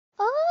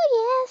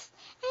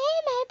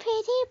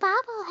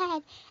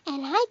bobblehead,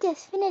 and I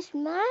just finished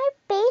my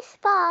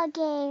baseball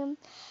game.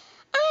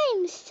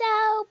 I'm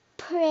so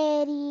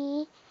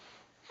pretty.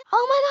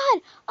 Oh my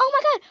God! Oh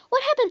my God!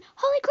 What happened?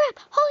 Holy crap!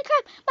 Holy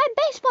crap! My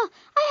baseball!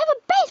 I have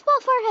a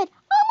baseball forehead!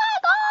 Oh my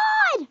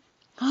God!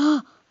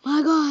 Oh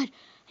my God!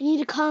 I need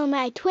to call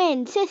my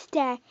twin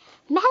sister,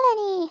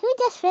 Melanie, who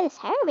just finished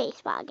her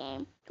baseball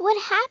game.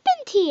 What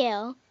happened to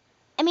you?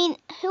 I mean,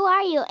 who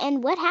are you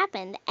and what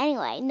happened?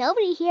 Anyway,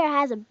 nobody here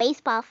has a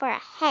baseball for a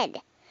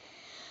head.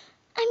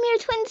 I'm your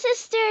twin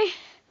sister.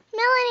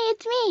 Melanie,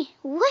 it's me.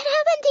 What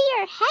happened to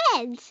your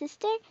head,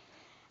 sister?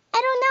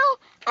 I don't know.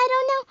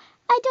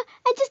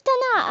 I just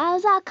don't know. I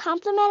was all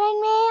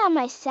complimenting me on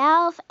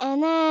myself,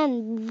 and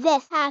then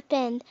this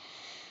happened.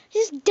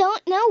 Just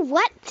don't know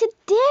what to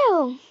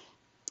do.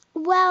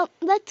 Well,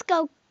 let's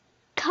go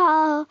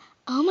call.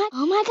 Oh my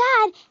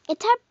God!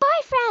 It's our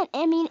boyfriend.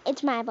 I mean,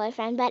 it's my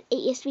boyfriend, but it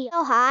used to be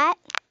so hot.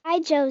 Hi,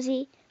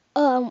 Josie.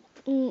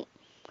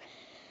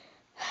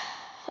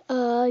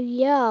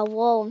 Yeah.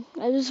 Well,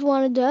 I just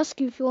wanted to ask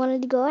you if you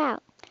wanted to go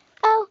out.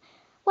 Oh,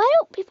 why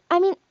don't people? I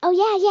mean, oh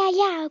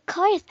yeah. Of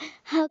course.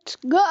 Let's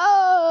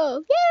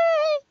go!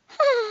 Yay!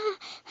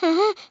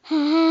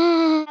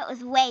 That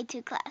was way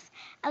too close.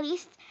 At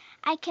least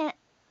I can.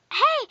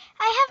 Hey,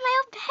 I have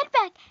my old head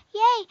back.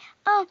 Yay.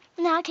 Oh,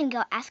 now I can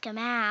go ask him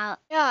out.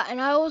 Yeah,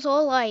 and I was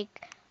all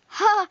like,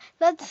 ha,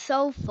 that's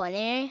so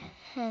funny.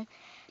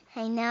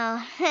 I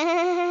know.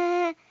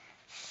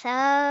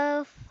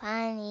 So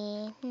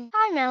funny.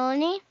 Hi,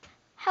 Melanie.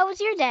 How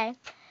was your day?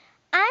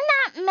 I'm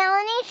not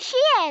Melanie. She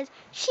is.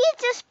 She's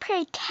just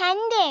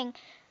pretending.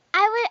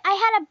 I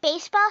had a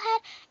baseball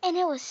head, and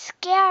it was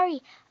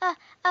scary.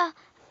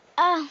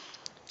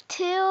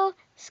 Too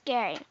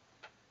scary.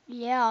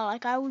 Yeah,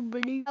 like I would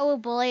believe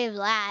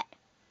that.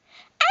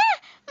 Ah,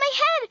 my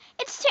head!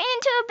 It's turned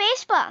into a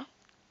baseball.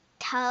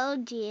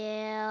 Told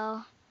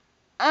you.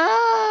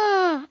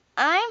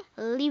 I'm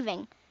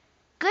leaving.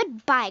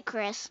 Goodbye,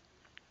 Chris.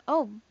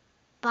 Oh,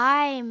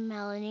 bye,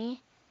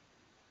 Melanie.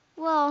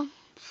 Well,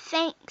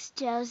 thanks,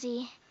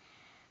 Josie.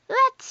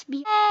 Let's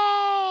be.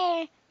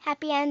 Hey!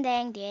 Happy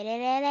ending.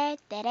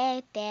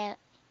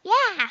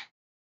 Yeah.